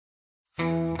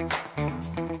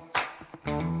Hello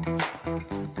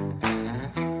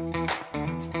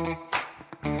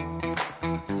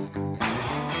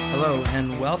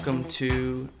and welcome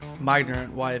to My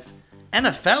Ignorant Wife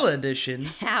NFL edition.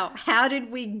 How did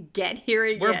we get here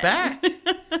again? We're back.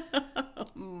 Oh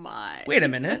my. Wait a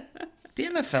minute. The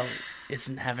NFL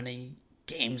isn't having any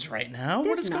games right now.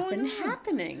 There's what is going nothing on?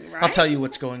 happening, right? I'll tell you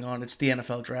what's going on. It's the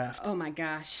NFL draft. Oh my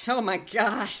gosh. Oh my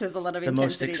gosh. There's a lot of The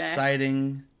most intensity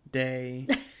exciting day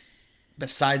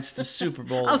besides the Super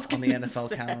Bowl I was on the gonna NFL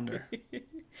say. calendar.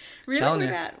 Really? Telling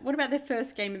you. What about the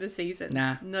first game of the season?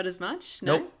 Nah. Not as much?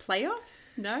 No? Nope.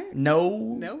 Playoffs? No?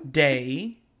 No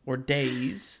day or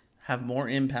days have more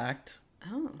impact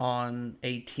Oh. on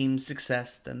a team's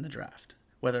success than the draft,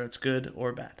 whether it's good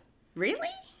or bad. Really?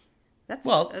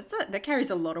 That carries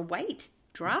a lot of weight.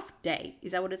 Draft day.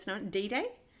 Is that what it's known? D-Day?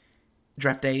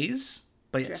 Draft days,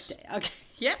 but yes. Draft day. Okay.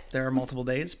 Yep. There are multiple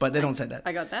days, but they don't say that.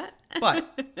 I got that.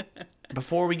 But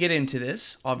before we get into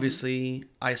this, obviously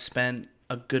I spent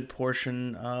a good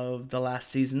portion of the last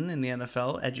season in the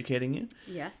NFL educating you.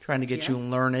 Yes. Trying to get you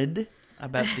learned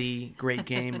about the great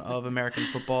game of American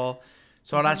football.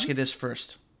 So I'll ask you this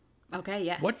first. Okay,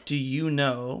 yes. What do you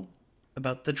know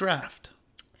about the draft?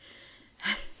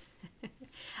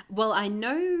 Well, I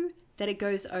know that it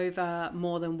goes over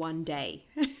more than one day.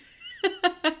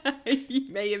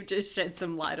 You may have just shed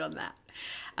some light on that.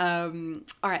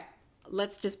 All right,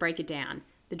 let's just break it down.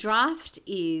 The draft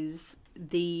is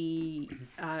the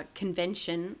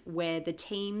convention where the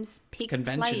teams pick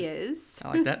players I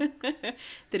like that.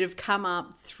 that have come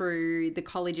up through the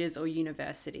colleges or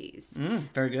universities.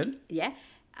 Very good. Yeah.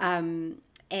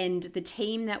 And the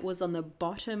team that was on the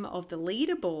bottom of the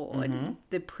leaderboard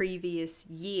the previous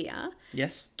year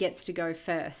gets to go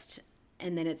first.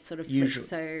 And then it's sort of flipped,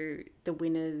 so the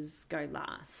winners go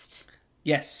last.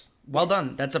 Yes. Well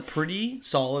done. That's a pretty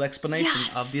solid explanation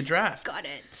of the draft. Got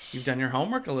it. You've done your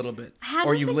homework a little bit.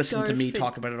 Or you've listened to me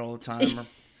talk about it all the time.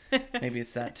 Or maybe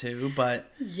it's that too.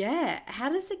 But yeah. How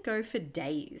does it go for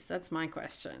days? That's my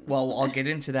question. Well, I'll get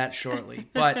into that shortly.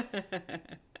 But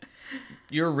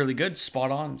you're really good. Spot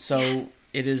on. So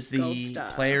it is the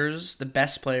players, the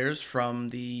best players from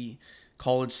the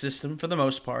college system for the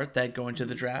most part that go into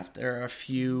the draft. There are a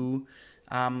few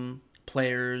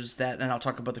players that, and I'll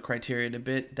talk about the criteria in a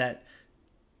bit, that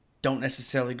don't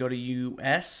necessarily go to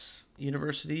U.S.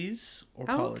 universities or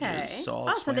colleges.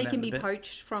 So so they can be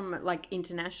poached from like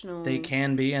international. They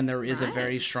can be, and there is a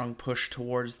very strong push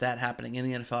towards that happening in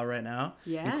the NFL right now,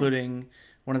 including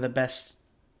one of the best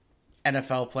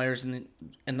NFL players in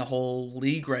the whole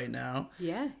league right now.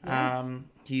 Yeah.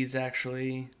 He's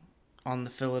actually on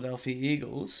the Philadelphia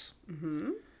Eagles.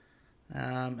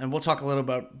 And we'll talk a little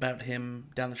about him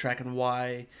down the track and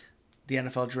why the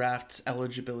NFL draft's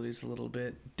eligibility is a little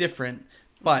bit different.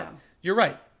 But you're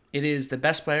right. It is the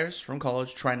best players from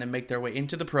college trying to make their way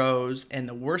into the pros, and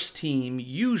the worst team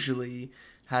usually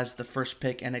has the first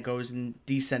pick, and it goes in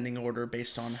descending order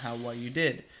based on how well you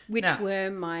did. Which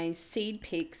were my seed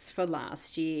picks for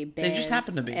last year. Bears they just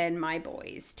happened to be. And my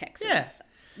boys, Texas.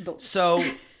 Yeah. So,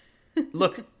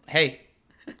 look, hey,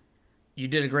 you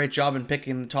did a great job in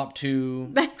picking the top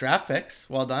 2 draft picks.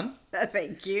 Well done.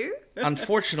 Thank you.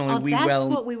 Unfortunately, that's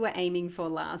what we were aiming for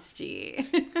last year.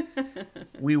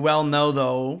 We well know,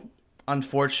 though,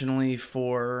 unfortunately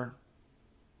for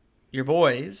your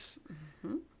boys,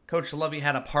 Coach Lovey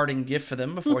had a parting gift for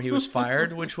them before he was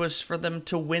fired, which was for them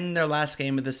to win their last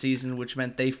game of the season, which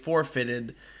meant they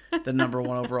forfeited the number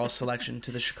 1 overall selection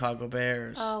to the Chicago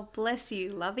Bears. Oh, bless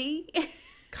you, Lovey.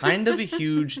 Kind of a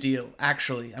huge deal,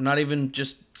 actually. I'm not even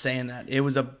just saying that. It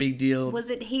was a big deal. Was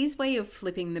it his way of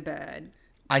flipping the bird?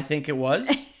 I think it was.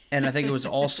 And I think it was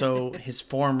also his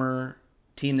former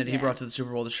team that he brought to the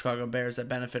Super Bowl, the Chicago Bears, that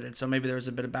benefited. So maybe there was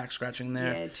a bit of back scratching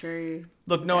there. Yeah, true.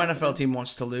 Look, no NFL team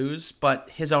wants to lose, but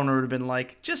his owner would have been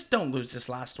like, just don't lose this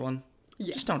last one.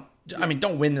 Yeah. Just don't. I mean,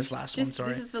 don't win this last one. Sorry.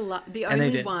 This is the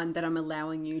only one that I'm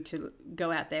allowing you to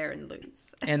go out there and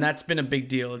lose. And that's been a big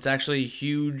deal. It's actually a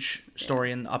huge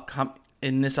story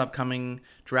in this upcoming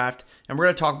draft, and we're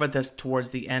going to talk about this towards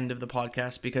the end of the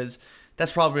podcast because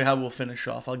that's probably how we'll finish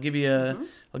off. I'll give you a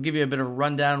bit of a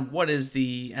rundown. What is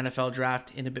the NFL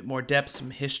draft in a bit more depth,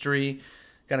 some history.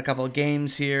 Got a couple of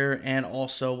games here, and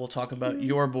also we'll talk about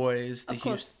your boys, the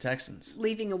Houston Texans.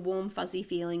 Leaving a warm, fuzzy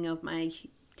feeling of my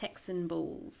Texan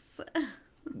Bulls.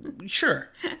 Sure.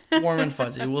 Warm and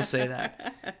fuzzy. We'll say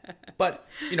that. But,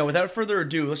 without further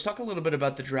ado, let's talk a little bit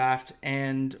about the draft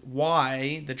and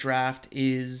why the draft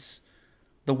is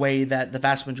the way that the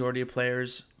vast majority of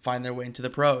players find their way into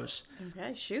the pros.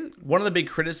 Okay, shoot. One of the big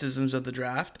criticisms of the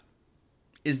draft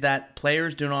is that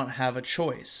players do not have a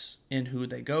choice in who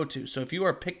they go to. So if you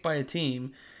are picked by a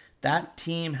team, that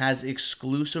team has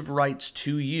exclusive rights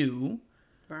to you.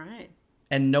 Right.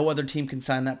 And no other team can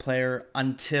sign that player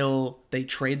until they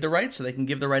trade the rights, so they can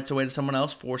give the rights away to someone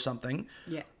else for something.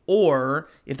 Yeah. Or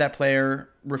if that player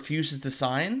refuses to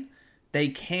sign, they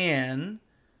can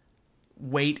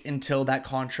wait until that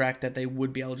contract that they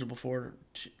would be eligible for,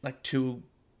 I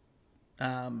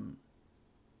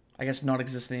guess, not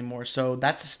exist anymore. So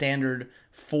that's a standard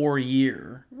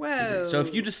 4-year. Whoa. So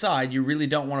if you decide you really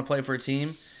don't want to play for a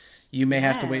team, you may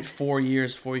have to wait 4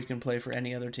 years before you can play for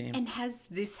any other team. And has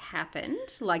this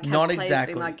happened? Like, have Not players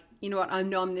exactly. been like, you know what, I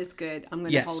know I'm this good. I'm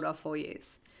going to hold off 4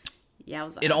 years.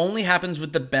 Yowza. It only happens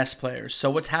with the best players. So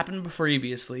what's happened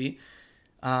previously,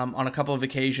 on a couple of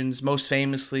occasions, most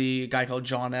famously, a guy called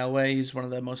John Elway. He's one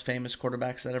of the most famous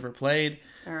quarterbacks that ever played.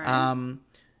 All right.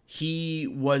 He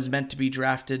was meant to be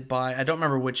drafted by, I don't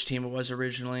remember which team it was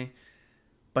originally,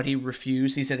 but he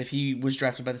refused. He said if he was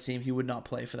drafted by the team, he would not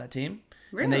play for that team.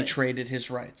 Really? And they traded his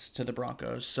rights to the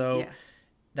Broncos. So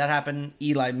that happened.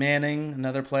 Eli Manning,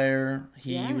 another player,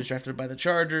 he was drafted by the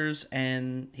Chargers,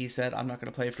 and he said, I'm not going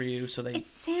to play for you. So it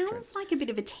sounds like a bit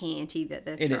of a tanty that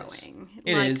they're throwing.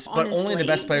 It is, but only the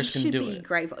best players can do it. You should be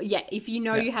grateful. Yeah, if you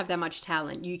know you have that much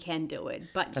talent, you can do it.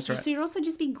 But you should also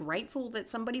just be grateful that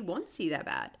somebody wants you that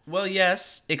bad. Well,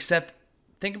 yes, except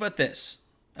think about this.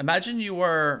 Imagine you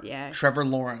are Trevor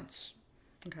Lawrence,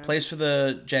 plays for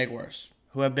the Jaguars,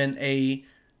 who have been a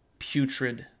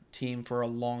putrid team for a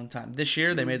long time. This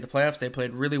year, they made the playoffs. They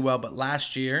played really well, but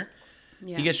last year,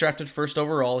 he gets drafted first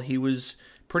overall. He was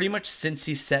pretty much, since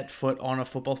he set foot on a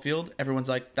football field, everyone's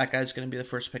like, that guy's going to be the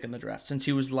first pick in the draft, since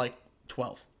he was like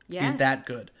 12. Yeah. He's that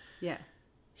good. Yeah.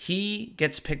 He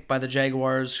gets picked by the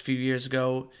Jaguars a few years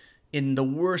ago in the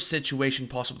worst situation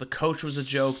possible. The coach was a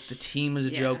joke. The team was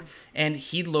a joke. And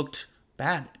he looked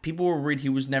bad. People were worried he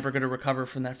was never going to recover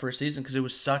from that first season because it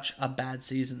was such a bad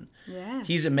season. Yeah.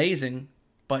 He's amazing,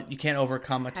 but you can't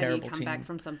overcome a terrible team. How do you come back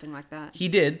from something like that? He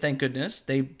did, thank goodness.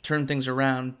 They turned things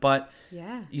around, but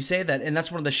you say that, and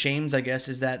that's one of the shames, I guess,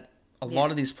 is that a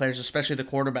lot of these players, especially the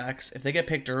quarterbacks, if they get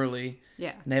picked early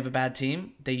and they have a bad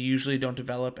team, they usually don't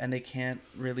develop and they can't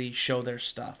really show their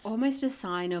stuff. Almost a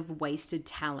sign of wasted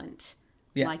talent.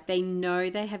 Yeah. Like, they know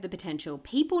they have the potential.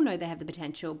 People know they have the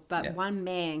potential, but one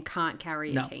man can't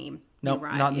carry a team. No,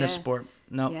 right. Not in this sport.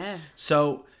 No. Yeah.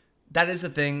 So that is the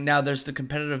thing. Now, there's the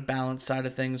competitive balance side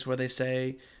of things where they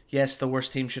say, yes, the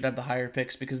worst team should have the higher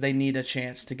picks because they need a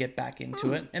chance to get back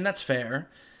into it. And that's fair.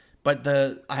 But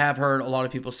I have heard a lot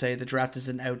of people say the draft is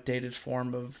an outdated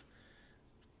form of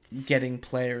getting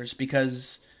players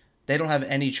because they don't have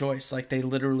any choice. Like, they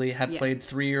literally have played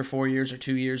 3 or 4 years or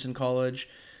 2 years in college.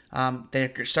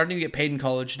 They're starting to get paid in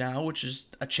college now, which is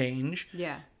a change.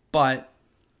 Yeah. But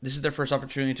this is their first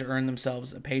opportunity to earn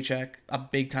themselves a paycheck, a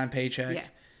big-time paycheck. Yeah,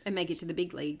 and make it to the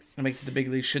big leagues.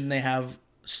 Shouldn't they have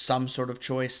some sort of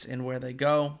choice in where they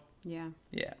go? Yeah.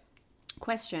 Yeah.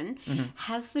 Question.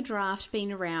 Has the draft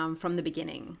been around from the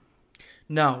beginning?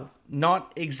 No,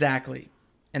 not exactly.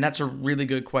 And that's a really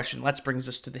good question. That brings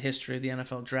us to the history of the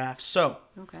NFL draft. So,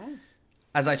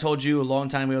 as I told you a long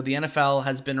time ago, the NFL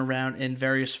has been around in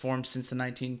various forms since the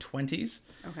 1920s.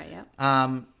 Okay,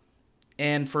 yeah.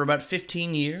 And for about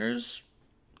 15 years,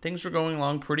 things were going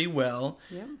along pretty well.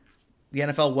 Yeah. The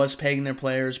NFL was paying their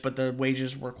players, but the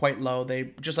wages were quite low.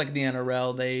 They, just like the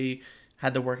NRL, they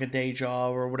had to work a day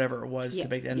job or whatever it was to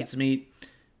make ends meet.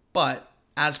 But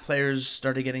as players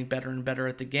started getting better and better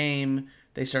at the game,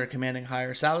 they started commanding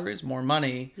higher salaries, more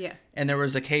money. Yeah. And there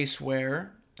was a case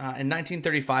where, in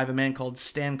 1935, a man called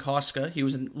Stan Koska, he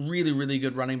was a really, really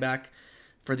good running back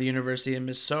for the University of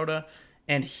Minnesota,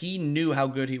 and he knew how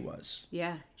good he was.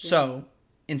 Yeah. So,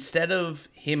 instead of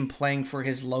him playing for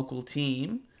his local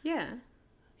team,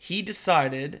 he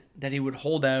decided that he would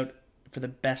hold out for the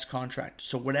best contract.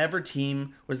 So whatever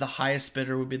team was the highest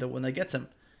bidder would be the one that gets him.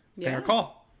 Fair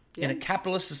call. Yeah. In a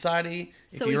capitalist society,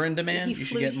 if you're in demand, you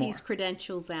should get more. He his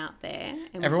credentials out there.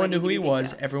 And everyone knew who he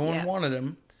was. Everyone wanted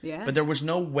him. Yeah. But there was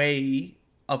no way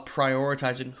of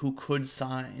prioritizing who could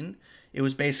sign. It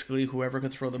was basically whoever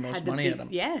could throw the most money at him.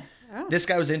 Yeah. Oh. This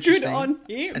guy was interesting. Good on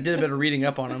him. I did a bit of reading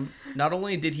up on him. Not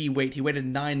only did he waited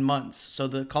 9 months. So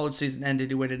the college season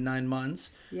ended, he waited 9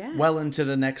 months. Yeah. Well into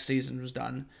the next season was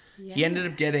done. Yeah. He ended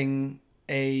up getting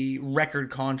a record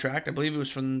contract. I believe it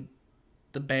was from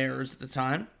the Bears at the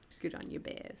time. Good on you,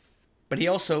 Bears. But he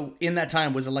also, in that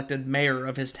time, was elected mayor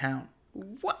of his town.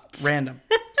 What? Random.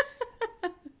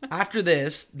 After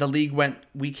this, the league went,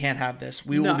 we can't have this.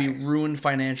 We will be ruined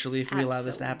financially if we allow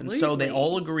this to happen. So they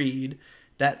all agreed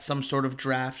that some sort of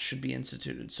draft should be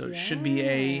instituted. So it should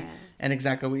be and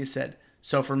exactly what you said,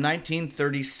 So from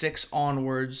 1936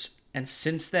 onwards, and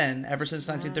since then, ever since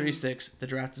 1936, the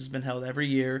draft has been held every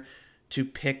year to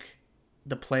pick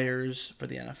the players for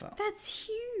the NFL. That's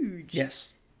huge. Yes.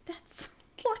 That's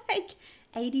like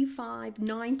 85,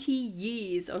 90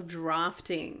 years of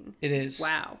drafting. It is.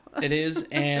 Wow. It is,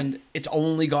 and it's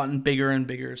only gotten bigger and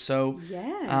bigger. So,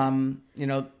 Yeah.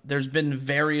 there's been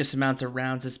various amounts of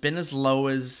rounds. It's been as low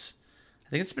as, I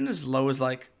think it's been as low as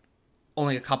like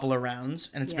only a couple of rounds,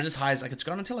 and it's been as high as like it's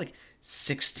gone until like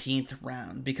 16th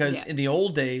round, because in the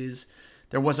old days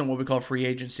there wasn't what we call free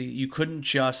agency. You couldn't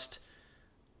just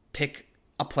pick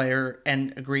a player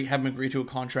and have him agree to a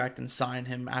contract and sign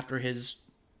him after his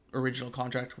original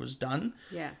contract was done.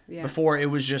 Yeah. Before, it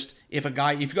was just if you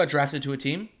got drafted to a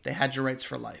team, they had your rights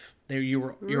for life. You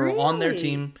were on their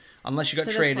team unless you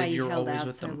got traded. That's why you're held always out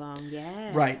with so them. long.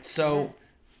 Yeah. Right. So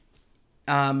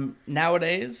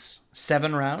nowadays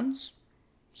 7 rounds.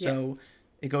 So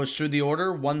it goes through the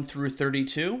order 1 through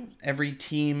 32. Every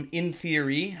team, in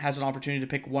theory, has an opportunity to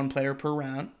pick one player per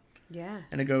round. Yeah.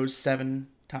 And it goes 7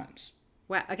 times.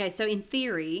 Wow. Okay, so in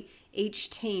theory, each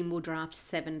team will draft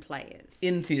 7 players.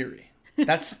 In theory.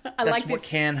 That's like what this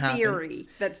can happen. Theory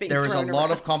that's being There is a thrown lot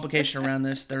of around. complication around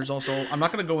this. There's also, I'm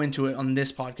not going to go into it on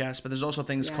this podcast, but there's also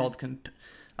things called,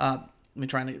 let me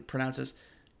try and pronounce this,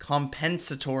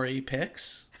 compensatory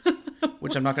picks,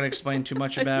 which I'm not going to explain too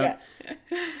much about.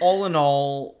 All in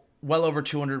all, well over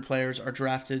 200 players are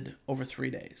drafted over 3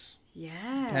 days.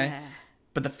 Yeah. Okay?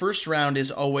 But the first round is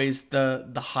always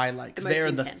the highlight, because they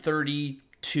are the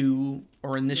 32,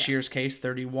 or in this year's case,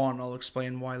 31. I'll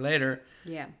explain why later.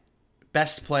 Yeah.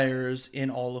 Best players in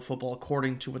all of football,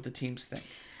 according to what the teams think.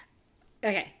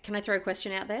 Okay, can I throw a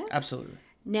question out there? Absolutely.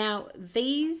 Now,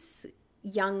 these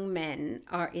young men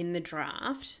are in the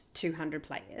draft, 200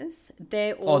 players.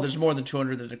 They're all... Oh, there's more than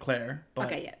 200 to declare. But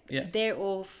Okay, yeah. They're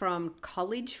all from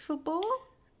college football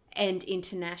and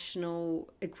international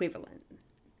equivalent.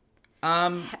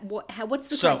 What's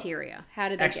the criteria? How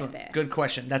did they excellent. get there? Good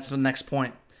question. That's the next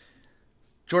point.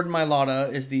 Jordan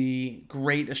Mailata is the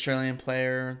great Australian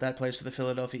player that plays for the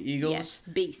Philadelphia Eagles. Yes,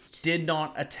 beast. Did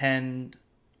not attend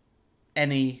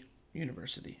any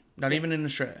university, not even in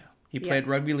Australia. He played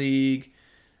rugby league,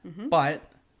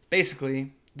 but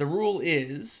basically the rule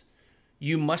is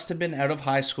you must have been out of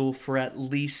high school for at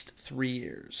least 3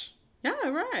 years.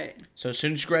 Oh, right. So as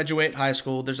soon as you graduate high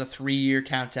school, there's a 3-year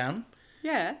countdown.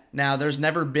 Yeah. Now, there's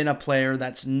never been a player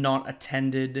that's not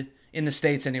attended, in the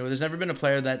States anyway, there's never been a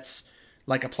player that's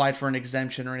like applied for an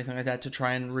exemption or anything like that to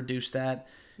try and reduce that.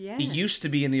 Yeah. It used to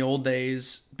be in the old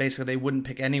days, basically they wouldn't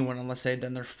pick anyone unless they had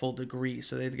done their full degree,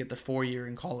 so they'd get the 4-year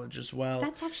in college as well.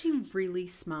 That's actually really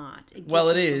smart.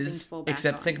 It is,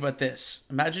 except think about this.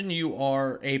 Imagine you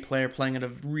are a player playing at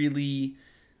a really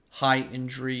high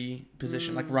injury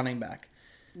position, like running back.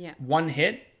 Yeah. One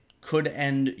hit could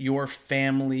end your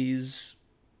family's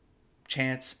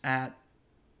chance at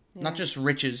not just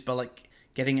riches, but like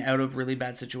getting out of really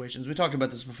bad situations. We talked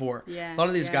about this before. Yeah, a lot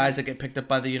of these guys that get picked up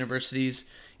by the universities,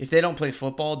 if they don't play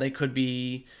football, they could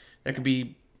be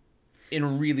in a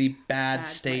really bad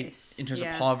state place. in terms of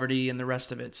poverty and the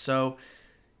rest of it. So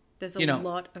there's a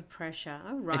lot of pressure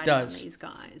riding on these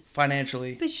guys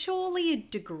financially. But surely a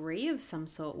degree of some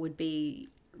sort would be,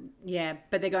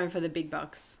 but they're going for the big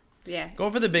bucks. Yeah, go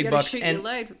for the big you bucks shoot and your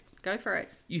load. Go for it.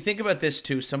 You think about this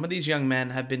too. Some of these young men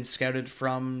have been scouted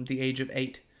from the age of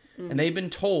 8. And they've been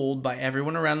told by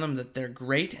everyone around them that they're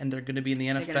great and they're going to be in the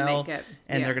NFL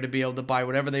and they're going to be able to buy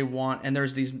whatever they want. And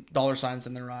there's these dollar signs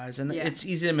in their eyes. And it's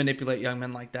easy to manipulate young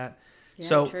men like that. Yeah,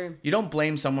 so true. You don't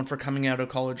blame someone for coming out of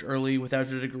college early without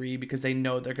a degree because they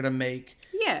know they're going to make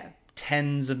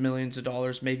tens of millions of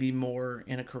dollars, maybe more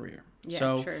in a career. Yeah,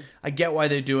 so true. I get why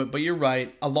they do it. But you're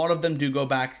right. A lot of them do go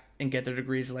back and get their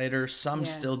degrees later. Some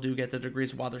still do get their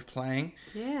degrees while they're playing.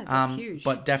 Yeah, that's huge.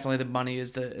 But definitely the money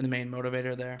is the main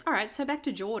motivator there. All right, so back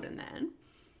to Jordan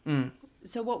then.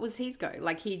 So what was his go?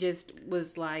 Like he just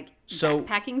was like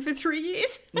backpacking for 3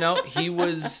 years? No, he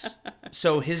was...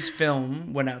 So his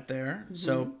film went out there.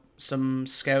 So some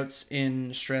scouts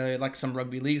in Australia, like some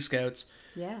rugby league scouts,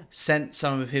 sent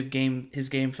some of his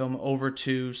game film over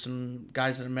to some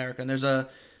guys in America. And there's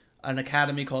an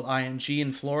academy called ING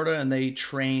in Florida, and they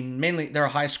train mainly, they're a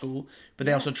high school, but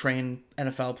they also train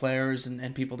NFL players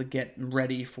and people to get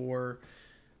ready for,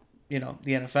 the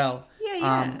NFL.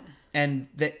 And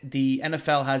the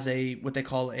NFL has what they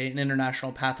call an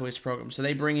international pathways program. So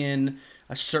they bring in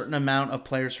a certain amount of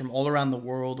players from all around the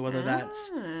world, whether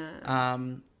that's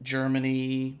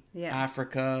Germany,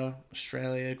 Africa,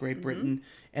 Australia, Great Britain.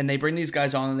 And they bring these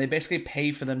guys on and they basically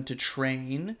pay for them to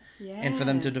train and for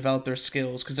them to develop their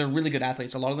skills because they're really good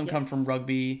athletes. A lot of them come from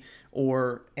rugby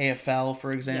or AFL,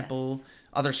 for example,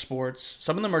 other sports.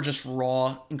 Some of them are just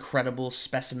raw, incredible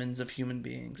specimens of human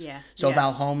beings. Yeah. So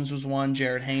Val Holmes was one,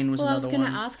 Jared Hayne was another one. I was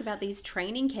going to ask about these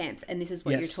training camps, and this is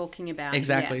what you're talking about.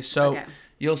 Exactly. Yeah. So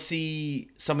you'll see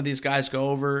some of these guys go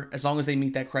over, as long as they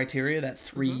meet that criteria, that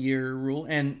 3-year rule.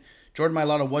 And Jordan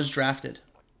Mailata was drafted.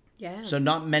 Yeah. So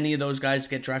not many of those guys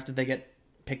get drafted. They get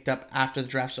picked up after the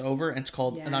draft's over, and it's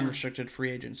called an unrestricted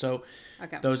free agent. So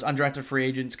those undrafted free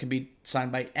agents can be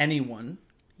signed by anyone.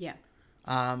 Yeah.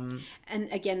 And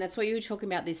again, that's what you were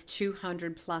talking about, these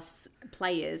 200 plus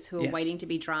players who are waiting to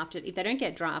be drafted. If they don't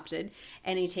get drafted,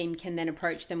 any team can then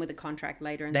approach them with a contract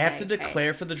later and they have to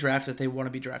declare for the draft that they want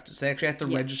to be drafted. So they actually have to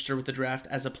register with the draft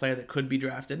as a player that could be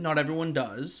drafted. Not everyone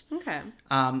does. Okay.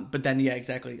 But then,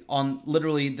 exactly. On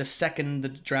literally the second the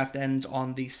draft ends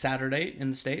on the Saturday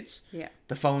in the States,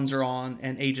 the phones are on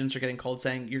and agents are getting called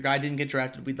saying, your guy didn't get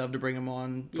drafted. We'd love to bring him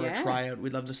on for a tryout.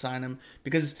 We'd love to sign him.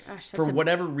 Because for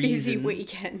whatever reason,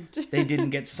 weekend. they didn't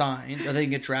get signed or they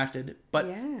didn't get drafted. But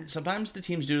sometimes the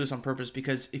teams do this on purpose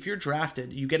because if you're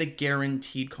drafted, you get a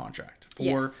guaranteed contract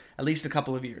for at least a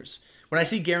couple of years. When I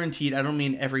say guaranteed, I don't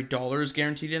mean every dollar is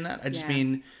guaranteed in that. I just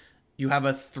mean you have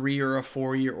a 3 or a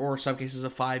 4 year, or in some cases a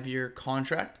 5-year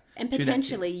contract. And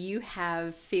potentially you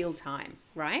have field time,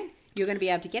 right? You're going to be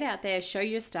able to get out there, show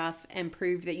your stuff, and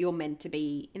prove that you're meant to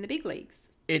be in the big leagues.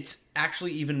 It's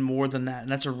actually even more than that.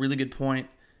 And that's a really good point.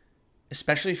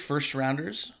 Especially first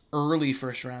rounders, early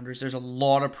first rounders, there's a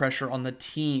lot of pressure on the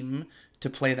team to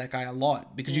play that guy a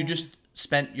lot because you just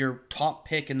spent your top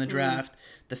pick in the draft.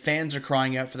 The fans are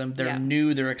crying out for them. They're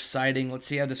new. They're exciting. Let's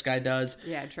see how this guy does.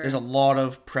 Yeah, true. There's a lot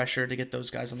of pressure to get those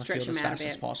guys on the field as fast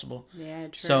as possible. Yeah,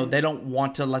 true. So they don't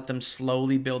want to let them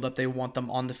slowly build up. They want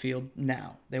them on the field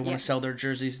now. They want to sell their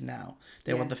jerseys now.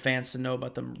 They want the fans to know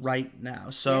about them right now.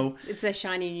 So it's their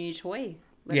shiny new toy.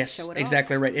 Let's show it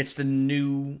exactly right. It's the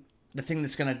thing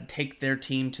that's going to take their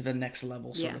team to the next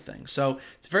level sort of thing. So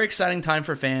it's a very exciting time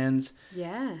for fans.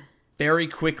 Yeah. Very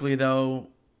quickly, though,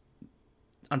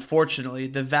 unfortunately,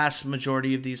 the vast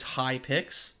majority of these high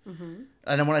picks,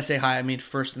 and when I say high, I mean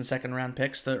first and second round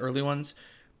picks, the early ones,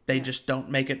 they just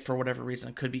don't make it for whatever reason.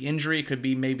 It could be injury. It could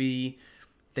be maybe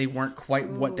they weren't quite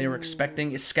what they were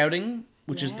expecting. It's scouting,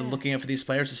 which is the looking out for these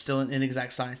players, is still an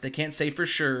inexact science. They can't say for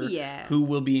sure who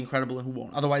will be incredible and who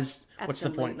won't. Otherwise, what's the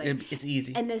point? It's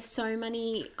easy. And there's so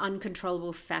many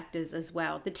uncontrollable factors as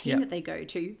well. The team that they go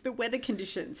to, the weather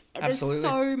conditions. There's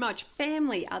so much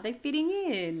family. Are they fitting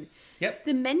in? Yep.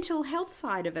 The mental health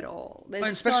side of it all. There's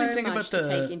especially so think much about to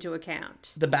take into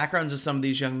account. The backgrounds of some of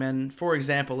these young men. For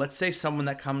example, let's say someone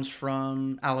that comes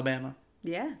from Alabama.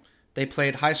 Yeah. They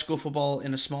played high school football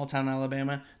in a small town in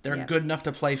Alabama. They're good enough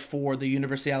to play for the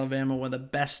University of Alabama, one of the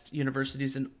best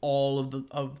universities in all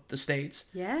of the states.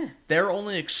 Yeah. Their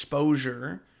only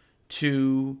exposure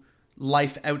to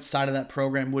life outside of that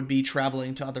program would be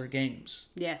traveling to other games.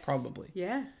 Yes. Probably.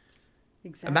 Yeah.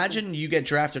 Exactly. Imagine you get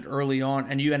drafted early on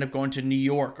and you end up going to New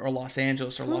York or Los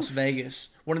Angeles or Las Vegas,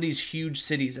 one of these huge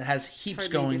cities that has heaps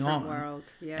going on. World.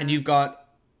 Yeah. And you've got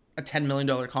a $10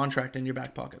 million contract in your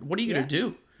back pocket. What are you going to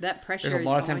do? That pressure There's a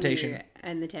lot of temptation. You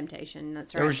and the temptation.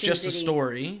 That's right. There was just a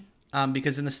story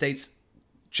because in the States,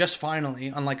 just finally,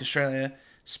 unlike Australia,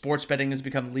 sports betting has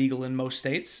become legal in most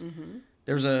states.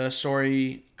 There's a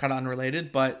story kind of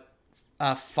unrelated, but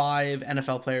 5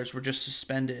 NFL players were just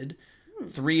suspended.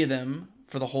 3 of them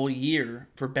for the whole year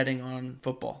for betting on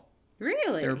football.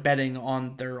 Really? They're betting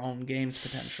on their own games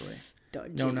potentially.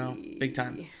 Dodgy. No, big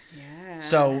time. Yeah.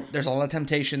 So there's a lot of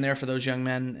temptation there for those young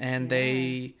men, and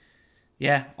they,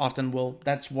 often will.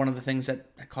 That's one of the things that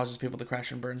causes people to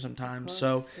crash and burn sometimes.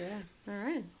 So, all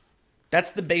right.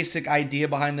 That's the basic idea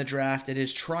behind the draft. It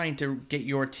is trying to get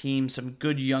your team some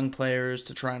good young players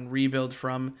to try and rebuild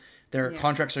from. Their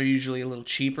contracts are usually a little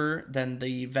cheaper than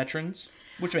the veterans,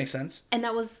 which makes sense. And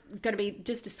that was going to be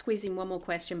just to squeeze in one more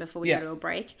question before we go to a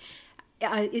break.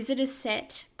 Is it a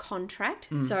set contract?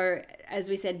 So, as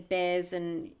we said, Bears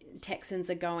and Texans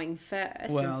are going first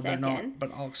and second. They're not,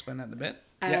 but I'll explain that in a bit.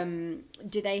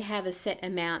 Do they have a set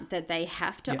amount that they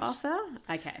have to offer?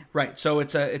 Okay. Right. So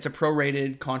it's a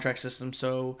prorated contract system.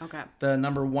 So the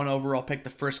number 1 overall pick, the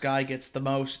first guy gets the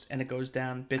most, and it goes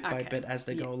down bit by bit as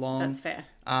they go along. That's fair.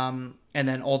 And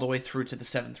then all the way through to the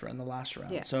 7th round, the last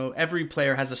round. Yeah. So every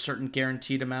player has a certain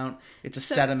guaranteed amount. It's a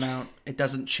set amount. It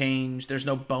doesn't change. There's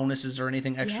no bonuses or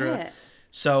anything extra. Yeah.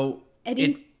 So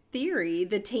in theory,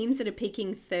 the teams that are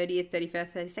picking 30th,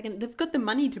 31st, 32nd, they've got the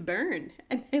money to burn.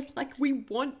 And they're like, we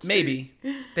want to. Maybe.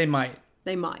 They might.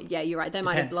 They might. Yeah, you're right. They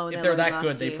might have blown their their load. If they're that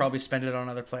good, year. they probably spend it on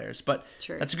other players. But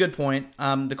that's a good point.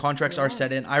 The contracts are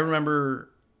set in. I remember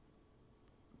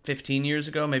 15 years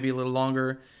ago, maybe a little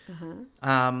longer,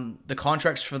 the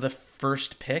contracts for the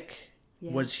first pick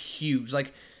was huge.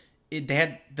 Like, they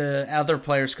had the other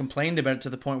players complained about it to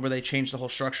the point where they changed the whole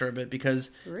structure a bit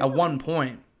because at one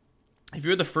point, if you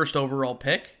were the first overall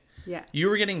pick, you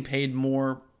were getting paid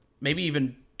more, maybe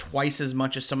even twice as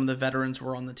much as some of the veterans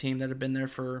were on the team that had been there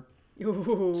for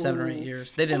 7 or 8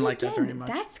 years. They didn't like that very much.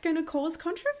 That's going to cause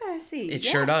controversy. It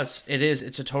sure does. It is.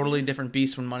 It's a totally different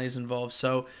beast when money's involved.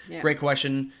 So, great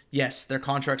question. Yes, their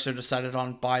contracts are decided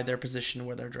on by their position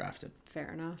where they're drafted.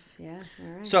 Fair enough. Yeah. All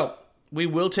right. So, we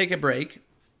will take a break.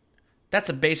 That's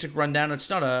a basic rundown. It's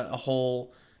not a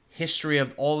whole history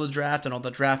of all the draft and all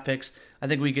the draft picks. I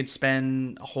think we could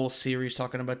spend a whole series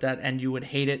talking about that, and you would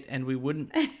hate it, and we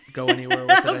wouldn't go anywhere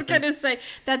with it. I was going to say,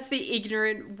 that's the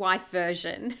ignorant wife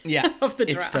version of the draft.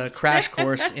 It's the crash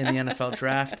course in the NFL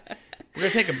draft. We're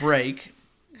going to take a break.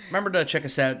 Remember to check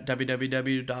us out,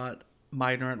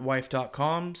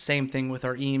 www.myignorantwife.com. Same thing with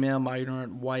our email,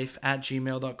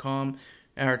 myignorantwife@gmail.com,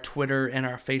 and our Twitter and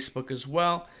our Facebook as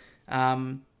well.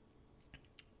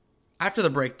 After the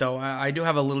break, though, I do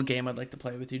have a little game I'd like to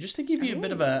play with you, just to give you a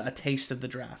bit of a taste of the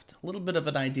draft, a little bit of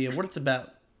an idea of what it's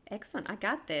about. Excellent. I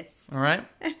got this. All right.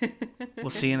 We'll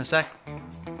see you in a sec.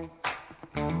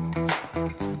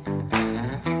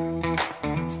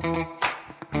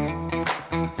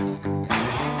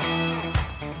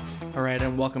 All right,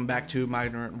 and welcome back to My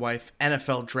Ignorant Wife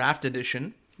NFL Draft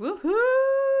Edition.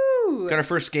 Woohoo! Got our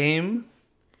first game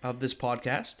of this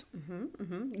podcast.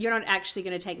 You're not actually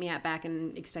going to take me out back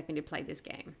and expect me to play this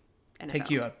game. NFL. Take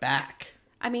you out back.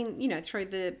 I mean, throw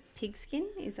the pigskin?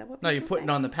 Is that what? No, you're putting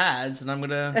on the pads, and I'm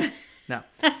going to... No.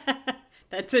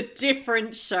 That's a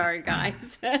different show,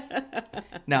 guys.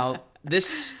 Now,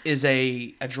 this is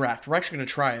a draft. We're actually going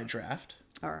to try a draft.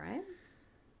 All right.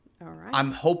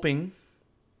 I'm hoping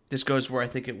this goes where I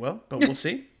think it will, but we'll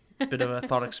see. It's a bit of a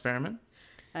thought experiment.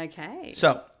 Okay.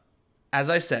 So, as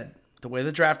I said, the way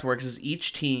the draft works is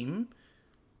each team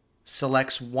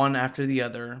selects one after the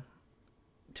other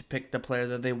to pick the player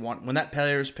that they want. When that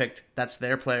player is picked, that's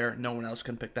their player. No one else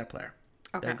can pick that player.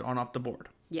 Okay. They're gone off the board.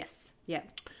 Yes. Yeah.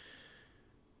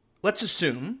 Let's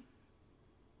assume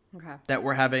that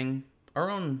we're having our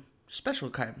own special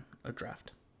kind of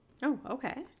draft. Oh,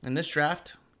 okay. And this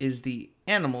draft is the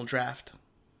animal draft.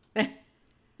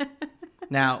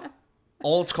 Now,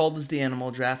 all it's called is the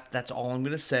animal draft. That's all I'm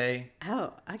going to say.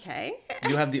 Oh, okay.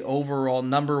 You have the overall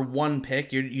number 1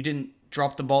 pick. You didn't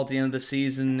drop the ball at the end of the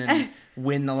season and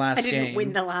win the last game. I didn't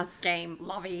win the last game.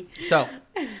 Lovey. So,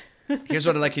 here's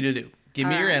what I'd like you to do. Give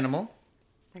me your animal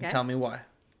and tell me why.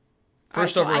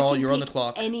 First overall, you're on the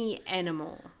clock. Any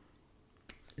animal.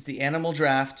 It's the animal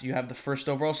draft. You have the first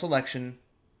overall selection.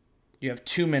 You have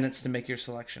 2 minutes to make your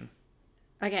selection.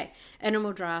 Okay.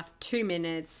 Animal draft, 2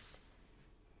 minutes.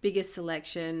 Biggest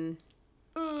selection.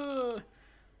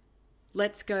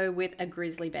 Let's go with a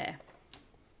grizzly bear.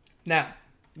 Now,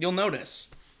 you'll notice,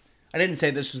 I didn't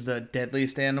say this was the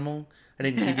deadliest animal. I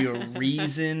didn't give you a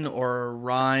reason or a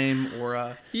rhyme or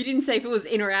a... You didn't say if it was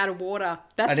in or out of water.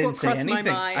 That's what crossed my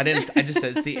mind. I just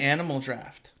said it's the animal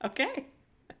draft. Okay.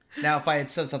 Now, if I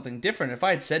had said something different, if I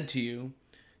had said to you,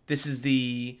 this is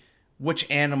the...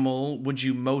 Which animal would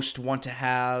you most want to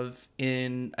have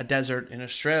in a desert in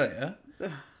Australia?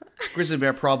 Grizzly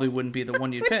bear probably wouldn't be the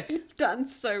one you'd pick. You've done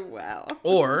so well.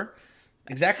 Or,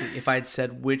 exactly, if I had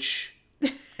said which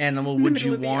animal would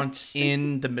you want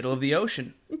in the middle of the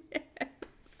ocean? Yes.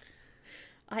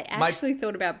 I actually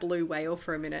thought about blue whale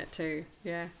for a minute too.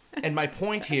 Yeah. And my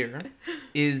point here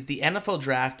is the NFL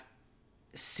draft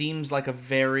seems like a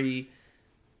very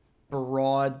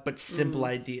broad but simple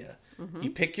idea. Mm-hmm.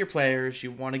 You pick your players,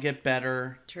 you want to get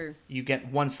better. True. You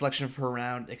get one selection per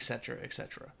round, etc.,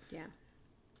 etc. Yeah.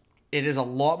 It is a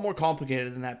lot more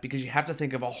complicated than that because you have to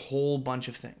think of a whole bunch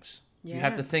of things. Yeah. You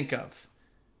have to think of,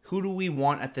 who do we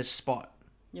want at this spot?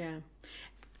 Yeah.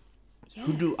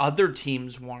 Who do other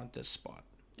teams want at this spot?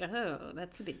 Oh,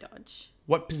 that's a bit dodge.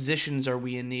 What positions are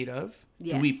we in need of?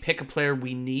 Yes. Do we pick a player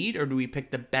we need, or do we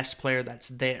pick the best player that's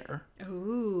there?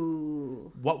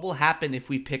 Ooh. What will happen if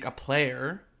we pick a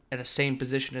player at a same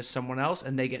position as someone else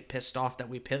and they get pissed off that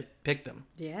we picked them?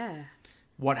 Yeah.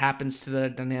 What happens to the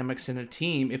dynamics in a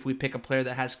team if we pick a player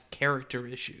that has character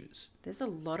issues? There's a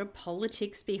lot of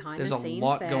politics behind the There's scenes. a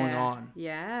lot there. going on.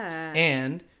 Yeah.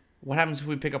 And what happens if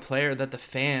we pick a player that the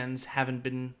fans haven't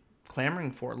been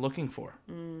clamoring for, looking for?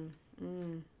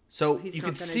 So Who's you not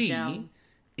can gonna see, gel?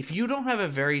 if you don't have a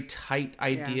very tight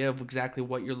idea of exactly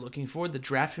what you're looking for, the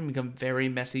draft can become very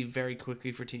messy very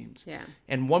quickly for teams. Yeah.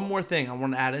 And one more thing I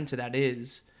want to add into that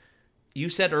is, you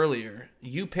said earlier,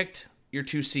 you picked your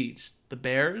 2 seeds, the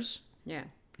Bears Yeah.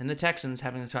 and the Texans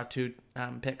having the top 2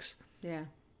 picks. Yeah.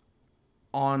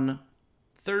 On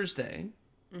Thursday,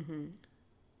 Mm-hmm.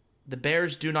 the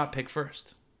Bears do not pick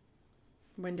first.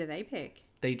 When do they pick?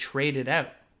 They traded out.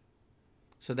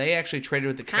 So they actually traded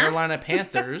with the Carolina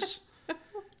Panthers,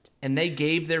 and they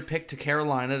gave their pick to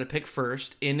Carolina to pick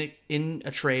first in a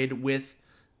trade with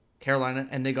Carolina,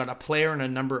 and they got a player and a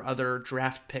number of other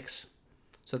draft picks.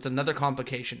 So it's another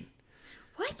complication.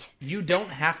 What? You don't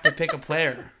have to pick a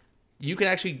player. You can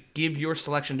actually give your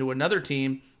selection to another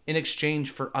team in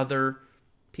exchange for other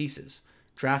pieces.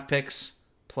 Draft picks,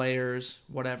 players,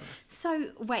 whatever.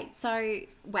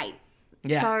 Wait.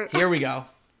 Yeah, So, here we go.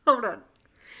 hold on.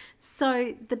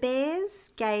 So the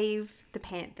Bears gave the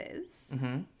Panthers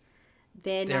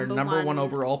their Their number, number one one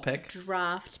overall pick.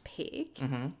 draft pick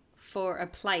for a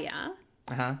player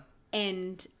Uh-huh.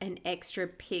 and an extra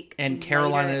pick And later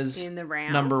Carolina's in the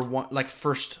round. number one, like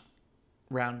first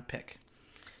round pick.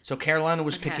 So Carolina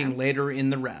was picking later in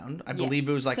the round. I believe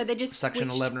it was like So they just section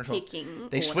switched 11 or 12. picking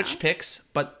They order. switched picks,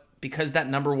 but because that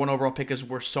number one overall pick is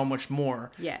worth so much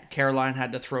more, Yeah. Carolina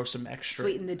had to throw some extra.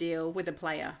 Sweeten the deal with a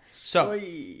player. So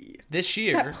Oy. this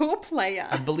year, That poor player.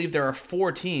 I believe there are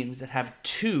 4 teams that have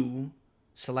 2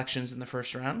 selections in the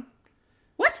first round,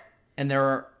 What? and there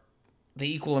are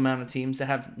the equal amount of teams that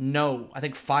have no. I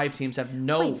think 5 teams have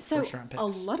no Wait, so first round picks. a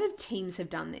lot of teams have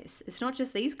done this. It's not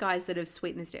just these guys that have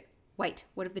sweetened this deal. Wait,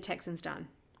 what have the Texans done?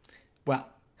 Well,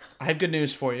 I have good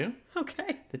news for you.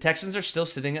 Okay. The Texans are still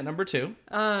sitting at number 2.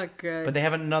 Oh, good. But they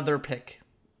have another pick,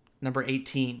 number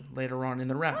 18, later on in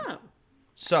the round. Oh,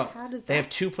 So How does they that- have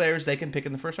 2 players they can pick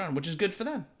in the first round, which is good for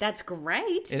them. that's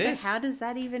great. It but is. How did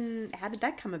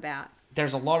that come about?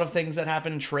 There's a lot of things that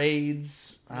happen,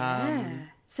 trades. Yeah.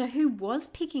 So who was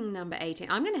picking number 18?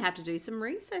 I'm going to have to do some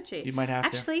research here. You might have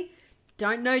to. Actually,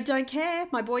 don't know, don't care.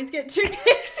 My boys get 2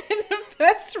 picks in the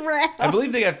first round. I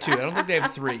believe they have 2. I don't think they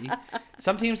have 3.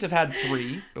 Some teams have had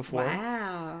 3 before.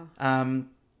 Wow.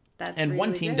 That's And one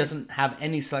really team good. doesn't have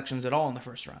any selections at all in the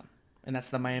first round, and that's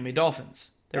the Miami Dolphins.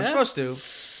 They were Oh. supposed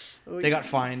to. They got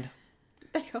fined.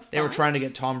 They were fine. trying to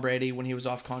get Tom Brady when he was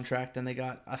off contract, and they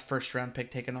got a first round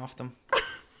pick taken off them.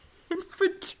 for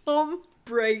Tom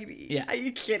Brady. Yeah. Are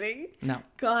you kidding? No.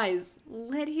 Guys,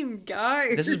 let him go.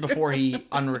 This is before he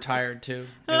unretired, too.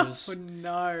 It was... Oh,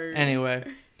 no. Anyway.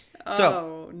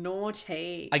 So, Oh,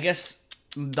 naughty. I guess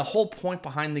the whole point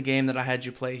behind the game that I had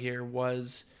you play here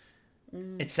was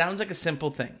it sounds like a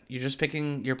simple thing. You're just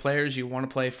picking your players you want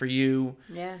to play for you,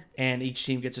 Yeah. and each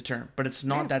team gets a turn. But it's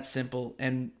not that simple.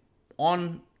 And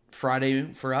on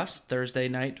Friday for us, Thursday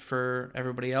night for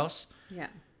everybody else, Yeah.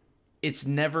 it's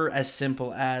never as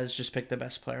simple as just pick the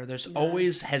best player. There's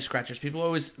always head scratchers. People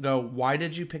always go, why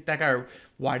did you pick that guy? Or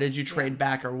why did you trade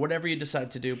back? Or whatever you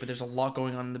decide to do. But there's a lot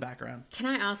going on in the background. Can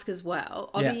I ask as well?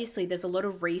 Yeah. Obviously, there's a lot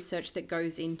of research that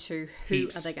goes into who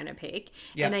Heaps. are they going to pick.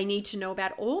 Yeah. And they need to know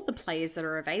about all the players that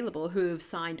are available who have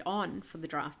signed on for the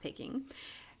draft picking.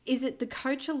 Is it the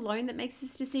coach alone that makes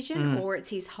this decision, or it's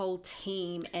his whole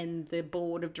team and the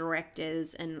board of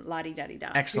directors and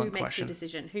la-di-da-di-da? Excellent Who makes question. the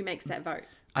decision? Who makes that vote?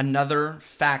 Another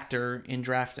factor in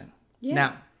drafting. Yeah.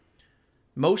 Now,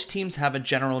 most teams have a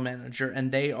general manager,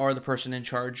 and they are the person in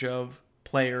charge of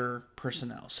player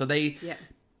personnel. So they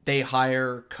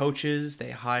hire coaches,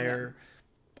 they hire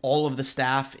all of the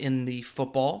staff in the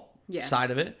football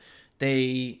side of it.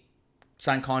 They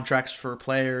sign contracts for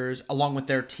players along with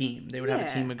their team. They would have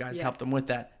a team of guys help them with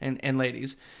that, and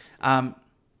ladies.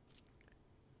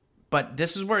 But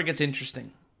this is where it gets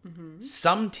interesting.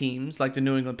 Some teams, like the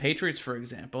New England Patriots, for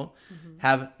example,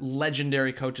 have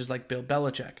legendary coaches like Bill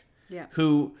Belichick,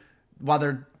 who, while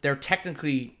they're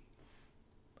technically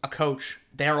a coach,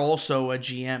 they're also a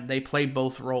GM. They play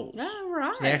both roles. Oh,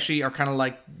 right. So they actually are kind of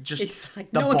like just It's like,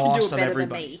 the no one can do boss it of better than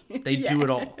everybody. me. They do it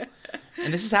all.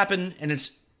 And this has happened, and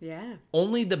it's Yeah.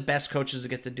 only the best coaches that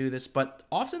get to do this, but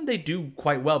often they do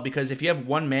quite well because if you have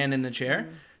one man in the chair,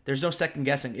 There's no second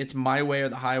guessing. It's my way or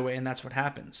the highway, and that's what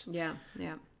happens. Yeah,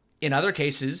 yeah. In other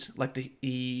cases, like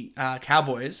the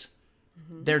Cowboys,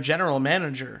 their general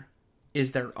manager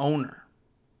is their owner.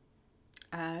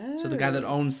 Oh. So the guy that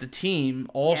owns the team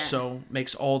also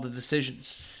makes all the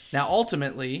decisions. Now,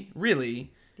 ultimately,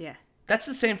 really, that's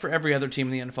the same for every other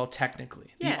team in the NFL,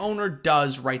 technically. The owner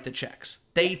does write the checks.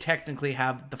 They technically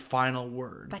have the final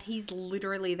word. But he's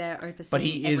literally there overseeing But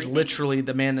he is literally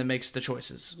the man that makes the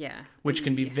choices. Yeah. Which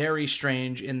can be very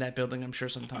strange in that building, I'm sure,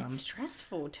 sometimes. It's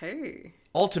stressful, too.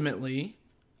 Ultimately,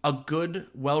 a good,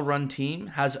 well-run team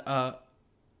has a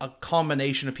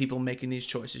combination of people making these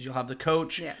choices. You'll have the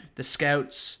coach, the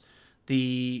scouts,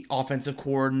 the offensive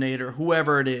coordinator,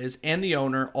 whoever it is, and the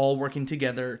owner all working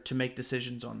together to make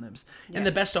decisions on them. Yeah. And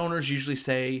the best owners usually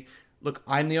say, look,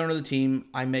 I'm the owner of the team.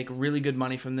 I make really good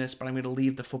money from this, but I'm going to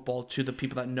leave the football to the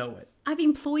people that know it. I've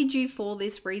employed you for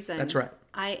this reason. That's right.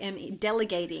 I am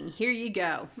delegating. Here you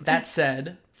go. That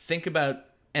said, think about,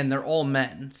 and they're all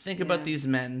men, think about these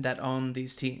men that own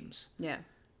these teams. Yeah.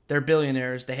 They're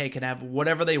billionaires. They can have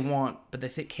whatever they want, but they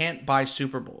can't buy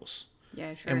Super Bowls.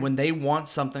 Yeah, sure. And when they want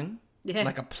something,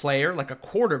 like a player, like a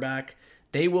quarterback,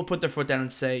 they will put their foot down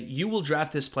and say, you will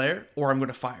draft this player or I'm going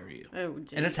to fire you. Oh,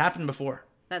 geez. And it's happened before.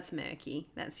 That's murky.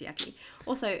 That's yucky.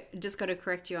 Also, just got to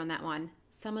correct you on that one.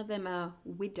 Some of them are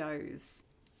widows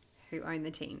who own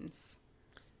the teams.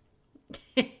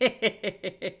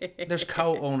 There's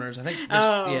co-owners. I think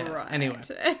right. Anyway,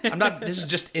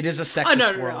 it is a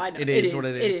sexist world. I know. It is what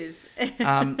it is.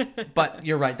 But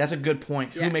you're right. That's a good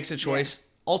point. Who makes a choice?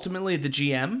 Ultimately, the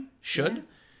GM should,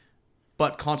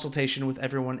 but consultation with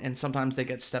everyone, and sometimes they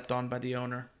get stepped on by the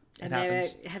owner. And they're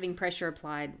having pressure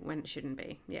applied when it shouldn't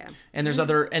be. Yeah. And there's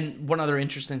one other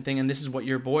interesting thing, and this is what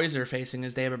your boys are facing,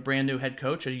 is they have a brand new head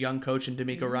coach, a young coach in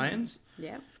D'Amico Ryans.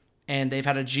 Yeah. And they've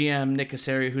had a GM, Nick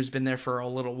Casario, who's been there for a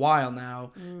little while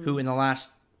now, who in the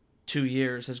last 2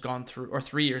 years has gone through, or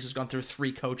 3 years has gone through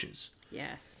 3 coaches.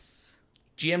 Yes.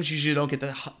 GMs usually don't get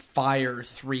to fire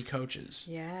 3 coaches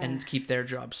and keep their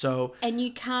job. So, and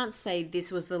you can't say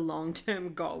this was the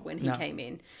long-term goal when he came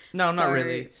in. No, not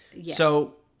really. Yeah.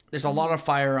 So there's a lot of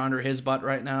fire under his butt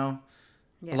right now.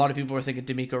 Yeah. A lot of people are thinking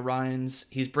D'Amico Ryans.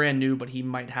 He's brand new, but he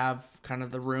might have kind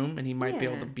of the room, and he might be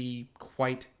able to be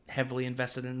quite heavily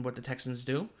invested in what the Texans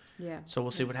do. Yeah. So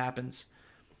we'll see what happens.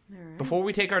 All right. Before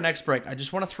we take our next break, I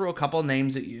just want to throw a couple of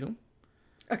names at you.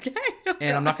 Okay.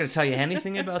 And I'm not going to tell you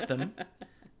anything about them,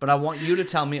 but I want you to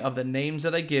tell me, of the names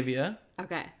that I give you,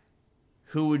 okay,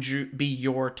 who would be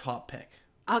your top pick?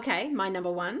 Okay, my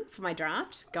number 1 for my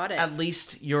draft. Got it. At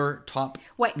least your top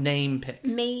name pick.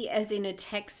 Me as in a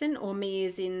Texan, or me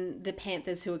as in the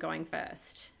Panthers who are going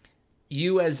first?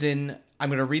 You as in, I'm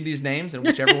going to read these names, and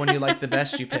whichever one you like the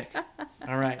best, you pick.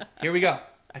 All right, here we go.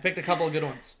 I picked a couple of good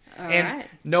ones.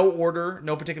 No order,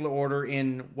 no particular order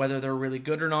in whether they're really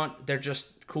good or not. They're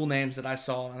just cool names that I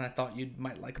saw, and I thought you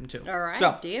might like them too. All right,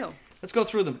 so, deal. Let's go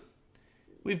through them.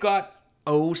 We've got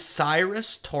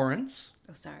Osiris Torrance.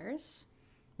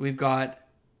 We've got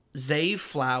Zay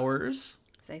Flowers.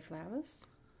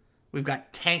 We've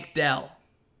got Tank Dell.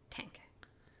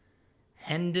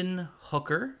 Hendon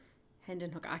Hooker.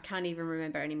 I can't even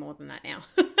remember any more than that now.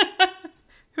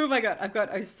 Who have I got? I've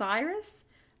got Osiris.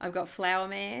 I've got Flower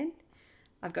Man.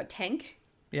 I've got Tank.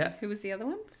 Yeah. Who was the other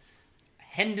one?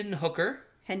 Hendon Hooker.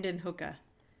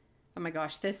 Oh my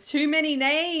gosh, there's too many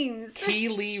names.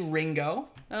 Keely Ringo.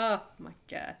 Oh my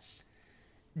gosh.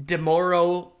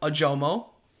 Demoro Ojomo.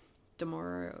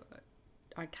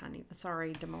 I can't even.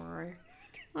 Sorry, Demoro.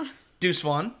 Deuce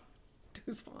Vaughn.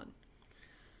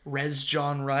 Rez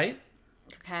John Wright.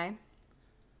 Okay.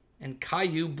 And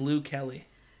Caillou Blue Kelly.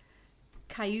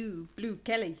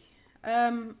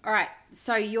 All right.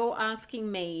 So you're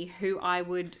asking me who I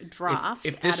would draft.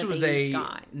 If this was a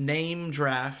guys. Name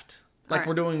draft, like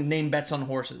we're doing name bets on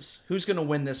horses, who's going to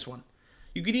win this one?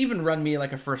 You could even run me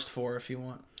like a first 4 if you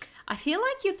want. I feel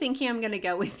like you're thinking I'm going to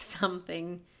go with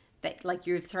something that like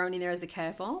you've thrown in there as a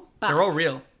curveball. But they're all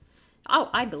real.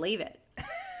 Oh, I believe it.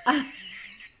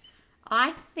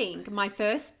 I think my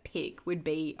first pick would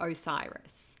be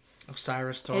Osiris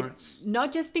Torrance.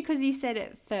 Not just because you said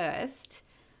it first,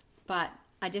 but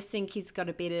I just think he's got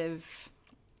a bit of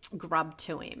grub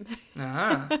to him.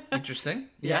 Interesting.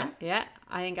 Yeah.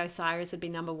 I think Osiris would be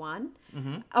number 1.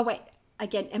 Mm-hmm. Oh, wait.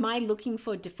 Again, am I looking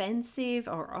for defensive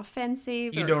or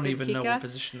offensive? You don't even know what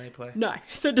position they play. No,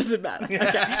 so it doesn't matter.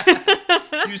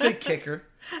 Okay. You say kicker.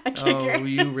 A kicker. Oh,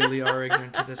 you really are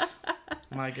ignorant to this.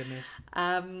 My goodness.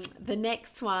 The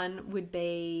next one would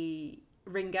be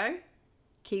Ringo.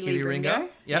 Keely Ringo.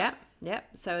 Yep.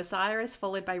 So Osiris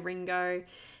followed by Ringo.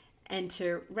 And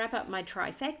to wrap up my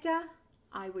trifecta,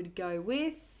 I would go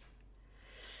with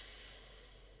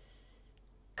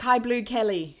Kai Blue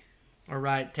Kelly. All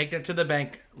right, take that to the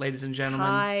bank, ladies and gentlemen.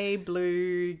 Kai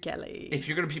Blue Kelly. If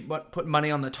you're going to put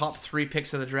money on the top 3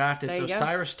 picks of the draft, it's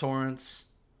Osiris Torrance,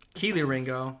 Keely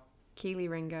Ringo,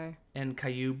 and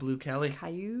Caillou Blue Kelly.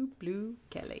 Caillou Blue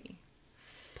Kelly.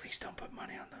 Please don't put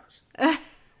money on those.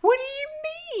 What do you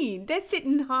mean? They're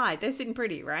sitting high. They're sitting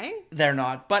pretty, right? They're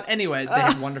not. But anyway, they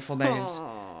have wonderful names.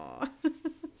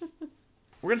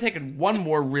 We're going to take one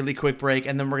more really quick break,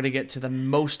 and then we're going to get to the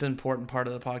most important part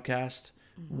of the podcast.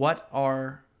 What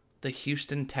are the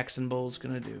Houston Texan Bulls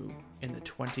going to do in the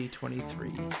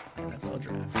 2023 NFL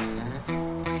Draft?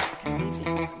 It's going to be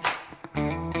big.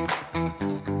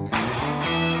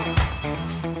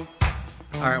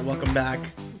 All right, welcome back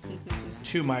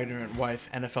to My Ignorant Wife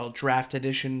NFL Draft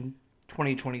Edition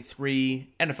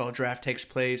 2023. NFL Draft takes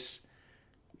place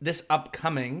this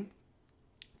upcoming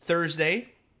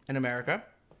Thursday in America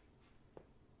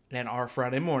and our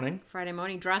Friday morning.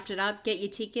 Draft it up, get your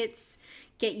tickets,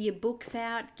 get your books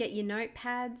out, get your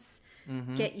notepads,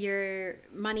 get your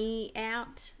money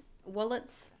out,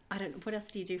 wallets. What else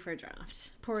do you do for a draft?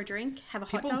 Pour a drink, have a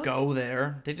hot dog? People go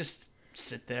there. They just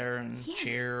sit there and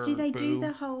cheer. Do they boo. do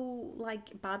the whole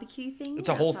barbecue thing? It's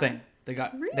a whole thing. They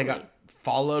got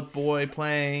Fall Out Boy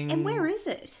playing. And where is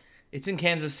it? It's in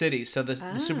Kansas City, so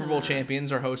the Super Bowl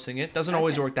champions are hosting it. Doesn't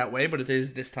always work that way, but it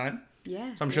is this time.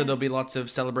 Yeah. So I'm sure there'll be lots of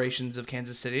celebrations of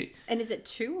Kansas City. And is it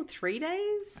 2 or 3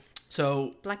 days?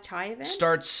 So black tie event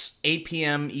starts 8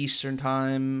 p.m. Eastern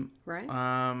time. Right.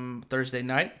 Thursday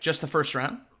night, just the first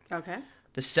round. Okay.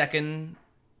 The second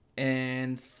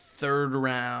and third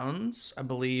rounds, I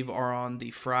believe, are on the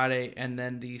Friday, and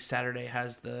then the Saturday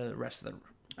has the rest of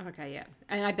the. Okay, yeah,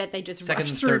 and I bet they just second,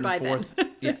 rushed through third, by and fourth.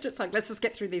 then. Yeah, just let's just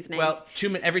get through these names. Well,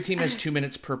 every team has 2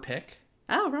 minutes per pick.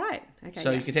 Oh, right. Okay.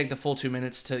 So you can take the full 2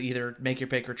 minutes to either make your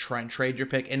pick or try and trade your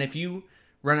pick. And if you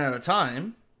run out of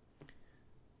time,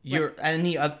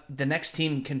 the next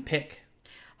team can pick.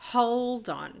 Hold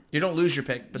on. You don't lose your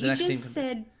pick, but the next team can pick. You just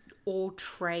said or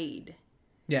trade.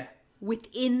 Yeah.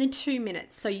 Within the 2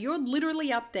 minutes. So you're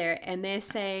literally up there and they're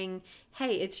saying,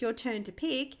 hey, it's your turn to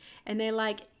pick. And they're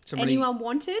like, anyone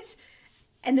want it?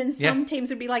 And then some teams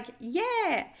would be like,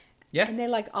 yeah. Yeah. And they're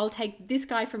like, I'll take this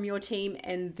guy from your team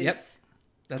and this. Yep.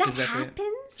 That's exactly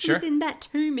happens within that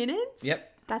 2 minutes?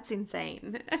 Yep. That's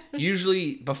insane.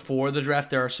 Usually before the draft,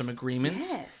 there are some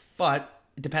agreements. Yes. But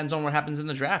it depends on what happens in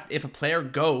the draft. If a player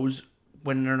goes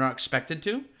when they're not expected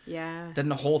to, then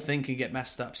the whole thing can get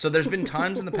messed up. So there's been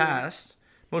times in the past,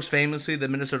 most famously the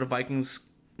Minnesota Vikings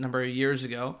a number of years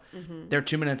ago, their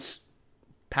 2 minutes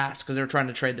passed because they were trying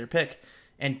to trade their pick,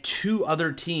 and 2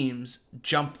 other teams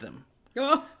jumped them.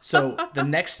 So the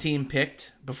next team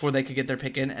picked before they could get their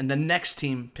pick in, and the next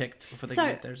team picked before they could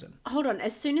get theirs in. Hold on.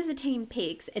 As soon as a team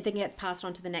picks, it then gets passed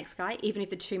on to the next guy, even if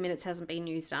the 2 minutes hasn't been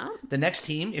used up? The next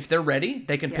team, if they're ready,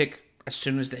 they can pick as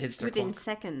soon as it hits their within clock.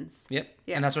 seconds. Yep.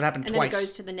 And that's what happened twice. And then it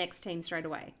goes to the next team straight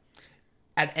away.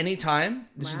 At any time,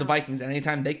 this is the Vikings, at any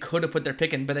time they could have put their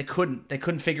pick in, but they couldn't. They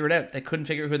couldn't figure it out. They couldn't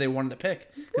figure out who they wanted to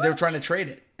pick because they were trying to trade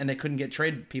it, and they couldn't get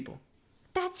trade people.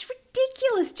 That's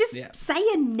ridiculous. Just say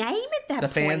a name at that point. The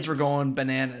fans were going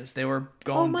bananas. They were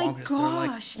going bonkers. They were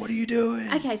like, what are you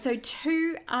doing? Okay, so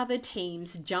 2 other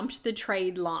teams jumped the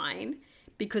trade line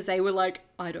because they were like,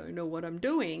 I don't know what I'm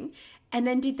doing. And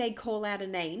then did they call out a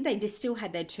name? They just still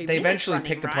had their 2 minutes. They eventually running,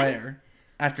 picked a player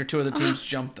after 2 other teams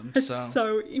jumped them.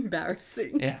 So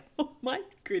embarrassing. Yeah. Oh my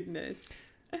goodness.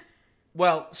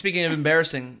 Well, speaking of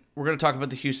embarrassing, we're going to talk about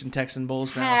the Houston Texan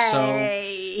Bulls now.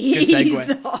 Hey, so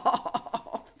good segue. Off.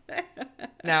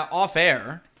 Now, off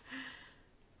air,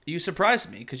 you surprised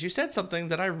me because you said something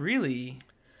that I really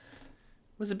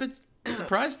was a bit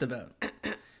surprised about.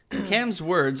 In Cam's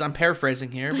words, I'm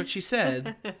paraphrasing here, but she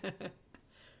said,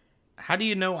 how do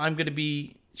you know I'm going to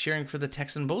be cheering for the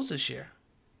Texan Bulls this year?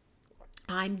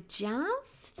 I'm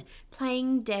just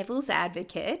playing devil's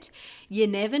advocate. You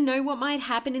never know what might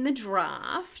happen in the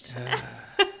draft.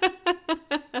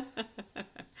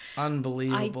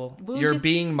 Unbelievable. You're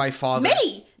being my father.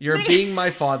 Me! You're being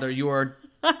my father. You are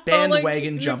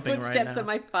bandwagon jumping right now. Footsteps of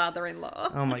my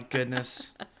father-in-law. Oh my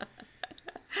goodness.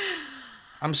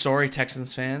 I'm sorry,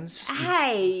 Texans fans.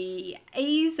 Hey,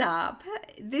 ease up.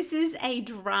 This is a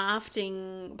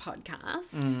drafting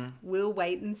podcast. We'll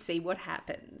wait and see what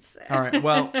happens. All right,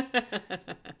 well,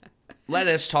 let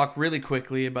us talk really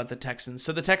quickly about the Texans.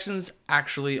 So the Texans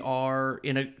actually are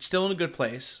still in a good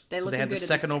place. They had the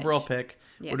second overall pick.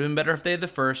 Would have been better if they had the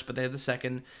first, but they had the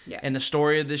second. Yeah. And the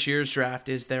story of this year's draft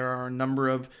is there are a number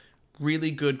of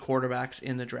really good quarterbacks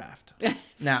in the draft.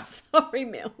 Now,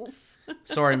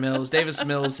 Sorry, Mills. Davis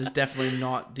Mills is definitely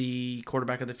not the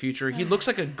quarterback of the future. He looks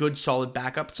like a good, solid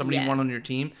backup, somebody you want on your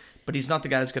team, but he's not the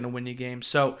guy that's going to win you games.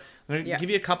 So I'm going to give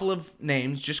you a couple of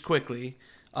names just quickly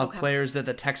of players that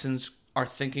the Texans are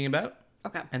thinking about.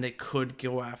 Okay. And they could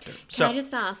go after. Can I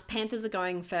just ask, Panthers are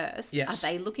going first. Yes. Are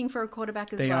they looking for a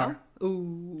quarterback as they well? Are.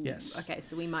 Ooh. Yes. Okay,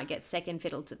 so we might get second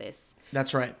fiddle to this.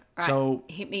 That's right. All right, so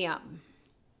hit me up.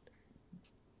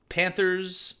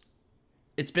 Panthers,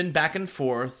 it's been back and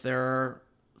forth. There are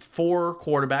 4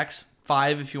 quarterbacks,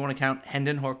 5 if you want to count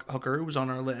Hendon Hooker, who was on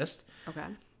our list. Okay.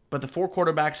 But the 4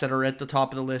 quarterbacks that are at the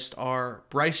top of the list are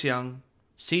Bryce Young,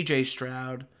 C.J.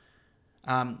 Stroud,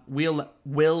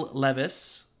 Will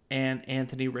Levis, and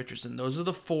Anthony Richardson. Those are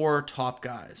the 4 top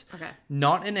guys. Okay.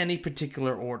 Not in any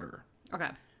particular order. Okay.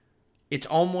 It's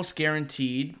almost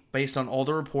guaranteed, based on all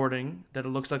the reporting, that it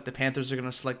looks like the Panthers are going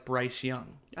to select Bryce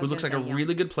Young, who looks like a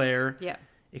really good player. Yeah.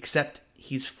 Except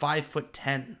he's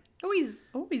 5'10". Oh,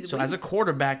 he's So as a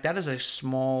quarterback, that is a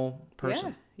small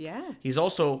person. Yeah. He's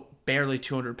also barely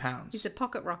 200 pounds. He's a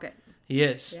pocket rocket. He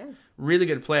is. Yeah. Really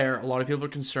good player. A lot of people are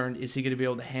concerned, is he going to be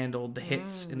able to handle the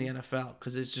hits in the NFL?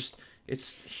 Because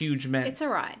it's huge men. It's all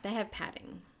right. They have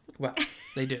padding. Well,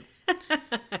 they do.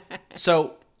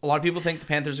 So a lot of people think the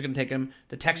Panthers are going to take him.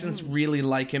 The Texans really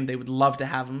like him. They would love to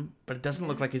have him, but it doesn't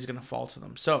look like he's going to fall to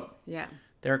them. So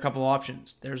there are a couple of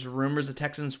options. There's rumors the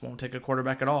Texans won't take a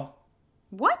quarterback at all.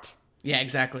 What? Yeah,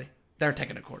 exactly. They're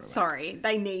taking a quarterback. Sorry,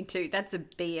 they need to. That's a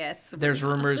BS. There's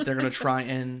rumors they're going to try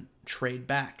and trade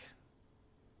back.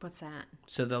 What's that?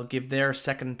 So they'll give their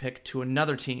second pick to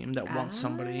another team that wants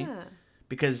somebody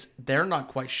because they're not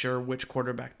quite sure which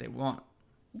quarterback they want.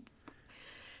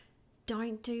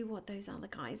 Don't do what those other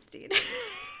guys did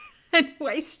and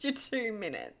waste your 2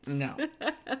 minutes. No.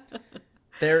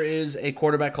 There is a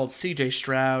quarterback called C.J.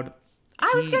 Stroud.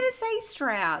 I was going to say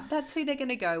Stroud. That's who they're going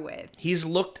to go with.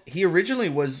 He originally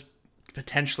was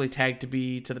potentially tagged to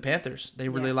be to the Panthers. They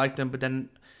really liked him, but then,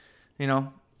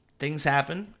 things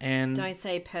happen. And don't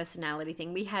say personality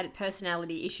thing. We had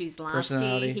personality issues last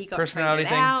year. He got personality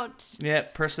traded out. Yeah,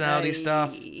 personality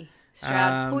stuff.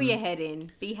 Stroud, pull your head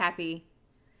in. Be happy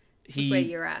with where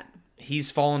you're at. He's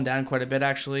fallen down quite a bit,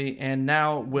 actually. And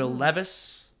now Will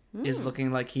Levis is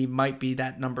looking like he might be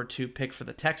that number 2 pick for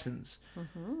the Texans.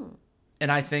 Mm-hmm.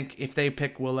 And I think if they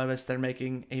pick Will Levis, they're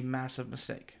making a massive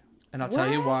mistake. And I'll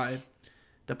tell you why.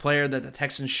 The player that the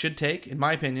Texans should take, in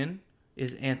my opinion,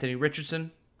 is Anthony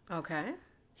Richardson. Okay.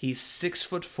 He's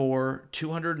 6'4",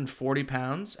 240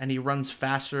 pounds, and he runs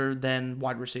faster than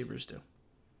wide receivers do.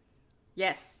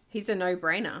 Yes, he's a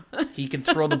no-brainer. He can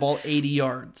throw the ball 80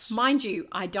 yards. Mind you,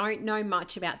 I don't know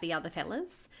much about the other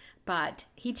fellas, but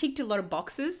he ticked a lot of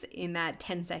boxes in that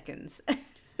 10 seconds.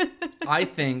 I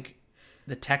think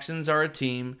the Texans are a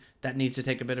team that needs to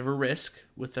take a bit of a risk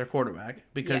with their quarterback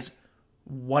because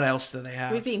what else do they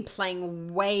have? We've been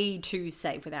playing way too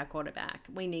safe with our quarterback.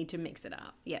 We need to mix it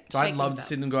up. Yeah. So I'd love to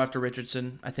see them go after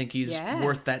Richardson. I think he's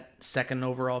worth that second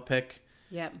overall pick.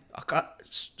 Yep.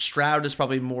 Stroud is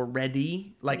probably more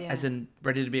ready, as in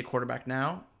ready to be a quarterback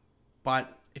now.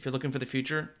 But if you're looking for the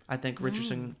future, I think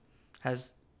Richardson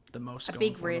has the most. A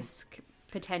big risk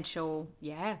potential.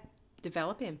 Yeah.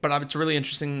 Develop him. But it's really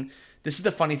interesting. This is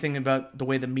the funny thing about the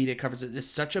way the media covers it. It's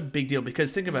such a big deal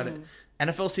because think about it.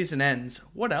 NFL season ends.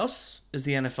 What else is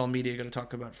the NFL media going to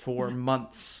talk about for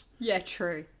months? Yeah,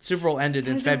 true. Super Bowl ended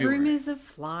in February. The rumors are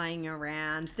flying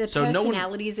around. The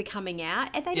personalities are coming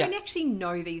out. And they don't actually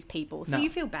know these people. So you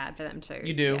feel bad for them too.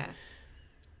 You do. Yeah.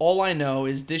 All I know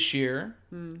is this year,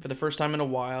 for the first time in a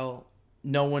while,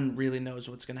 no one really knows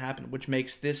what's going to happen, which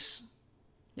makes this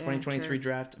 2023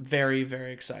 draft very,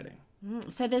 very exciting.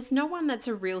 So there's no one that's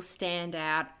a real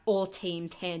standout. All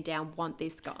teams, hand down, want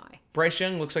this guy. Bryce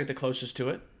Young looks like the closest to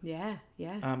it. Yeah,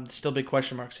 yeah. Still big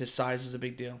question marks. His size is a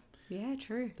big deal. Yeah,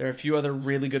 true. There are a few other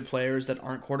really good players that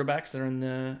aren't quarterbacks that are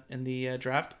in the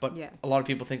draft, but a lot of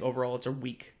people think overall it's a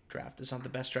weak draft. It's not the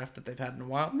best draft that they've had in a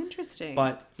while. Interesting.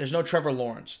 But there's no Trevor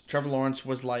Lawrence. Trevor Lawrence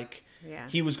was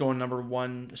he was going number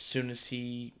 1 as soon as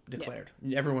he declared.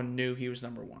 Everyone knew he was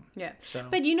number 1. Yeah. So.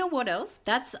 But you know what else?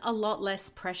 That's a lot less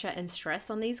pressure and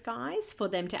stress on these guys for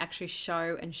them to actually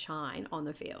show and shine on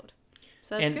the field.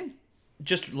 So that's good.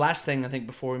 Just last thing, I think,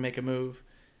 before we make a move,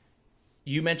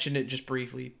 you mentioned it just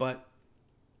briefly, but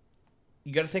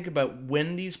you got to think about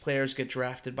when these players get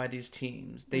drafted by these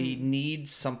teams, they need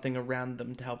something around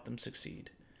them to help them succeed.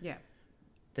 Yeah.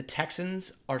 The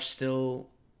Texans are still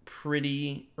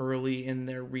pretty early in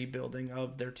their rebuilding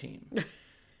of their team.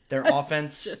 Their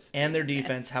offense and their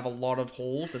defense have a lot of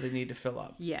holes that they need to fill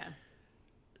up. Yeah.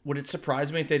 Would it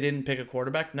surprise me if they didn't pick a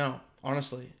quarterback? No,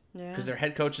 honestly. Because their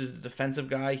head coach is a defensive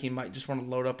guy. He might just want to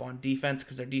load up on defense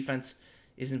because their defense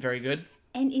isn't very good.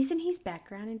 And isn't his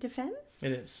background in defense?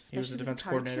 It is. He was a defense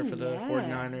coordinator for the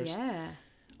 49ers. Yeah.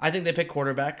 I think they pick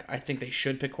quarterback. I think they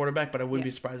should pick quarterback, but I wouldn't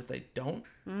be surprised if they don't.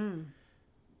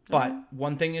 But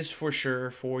one thing is for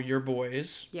sure for your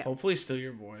boys, hopefully still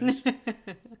your boys,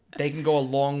 they can go a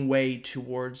long way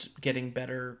towards getting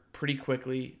better pretty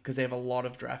quickly because they have a lot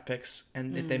of draft picks.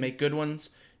 And if they make good ones,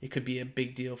 it could be a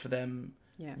big deal for them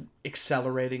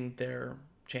accelerating their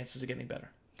chances of getting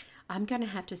better. I'm going to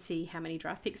have to see how many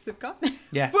draft picks they've got.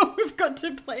 Yeah. What we've got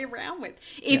to play around with.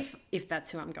 If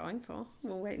that's who I'm going for.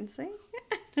 We'll wait and see.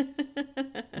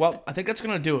 Well, I think that's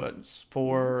going to do it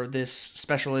for this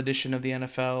special edition of the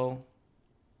NFL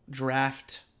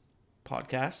Draft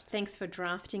podcast. Thanks for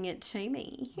drafting it to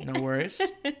me. No worries.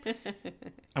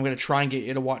 I'm going to try and get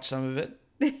you to watch some of it.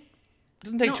 It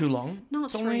doesn't take too long.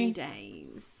 Not 3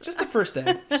 days. Just the first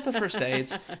day. Just the first day.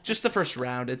 It's just the first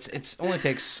round. It's only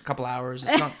takes a couple hours.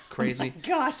 It's not crazy. Oh my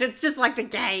gosh, it's just like the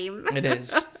game. It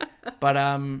is. But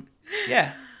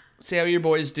yeah. See how your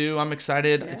boys do. I'm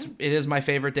excited. Yeah. It is my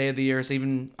favorite day of the year.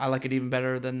 I like it even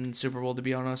better than Super Bowl, to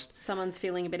be honest. Someone's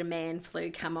feeling a bit of man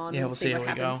flu. Come on, Yeah, we'll see what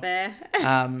happens there.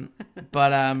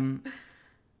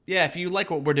 Yeah, if you like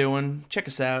what we're doing, check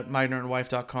us out,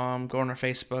 myignorantwife.com. Go on our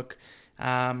Facebook.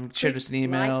 Shoot us an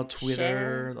email, like, Twitter,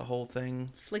 share, the whole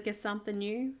thing. Flick us something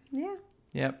new. Yeah.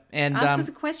 Yep. And ask us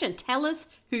a question. Tell us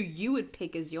who you would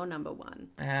pick as your number one.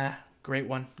 Great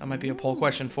one. That might be a poll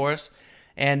question for us.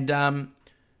 And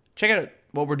check out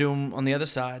what we're doing on the other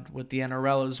side with the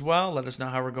NRL as well. Let us know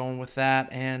how we're going with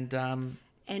that. And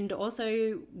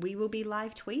also, we will be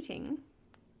live tweeting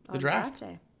on the draft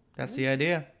day. That's the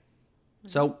idea.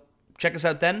 So check us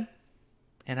out then,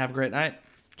 and have a great night.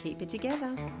 Keep it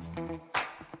together.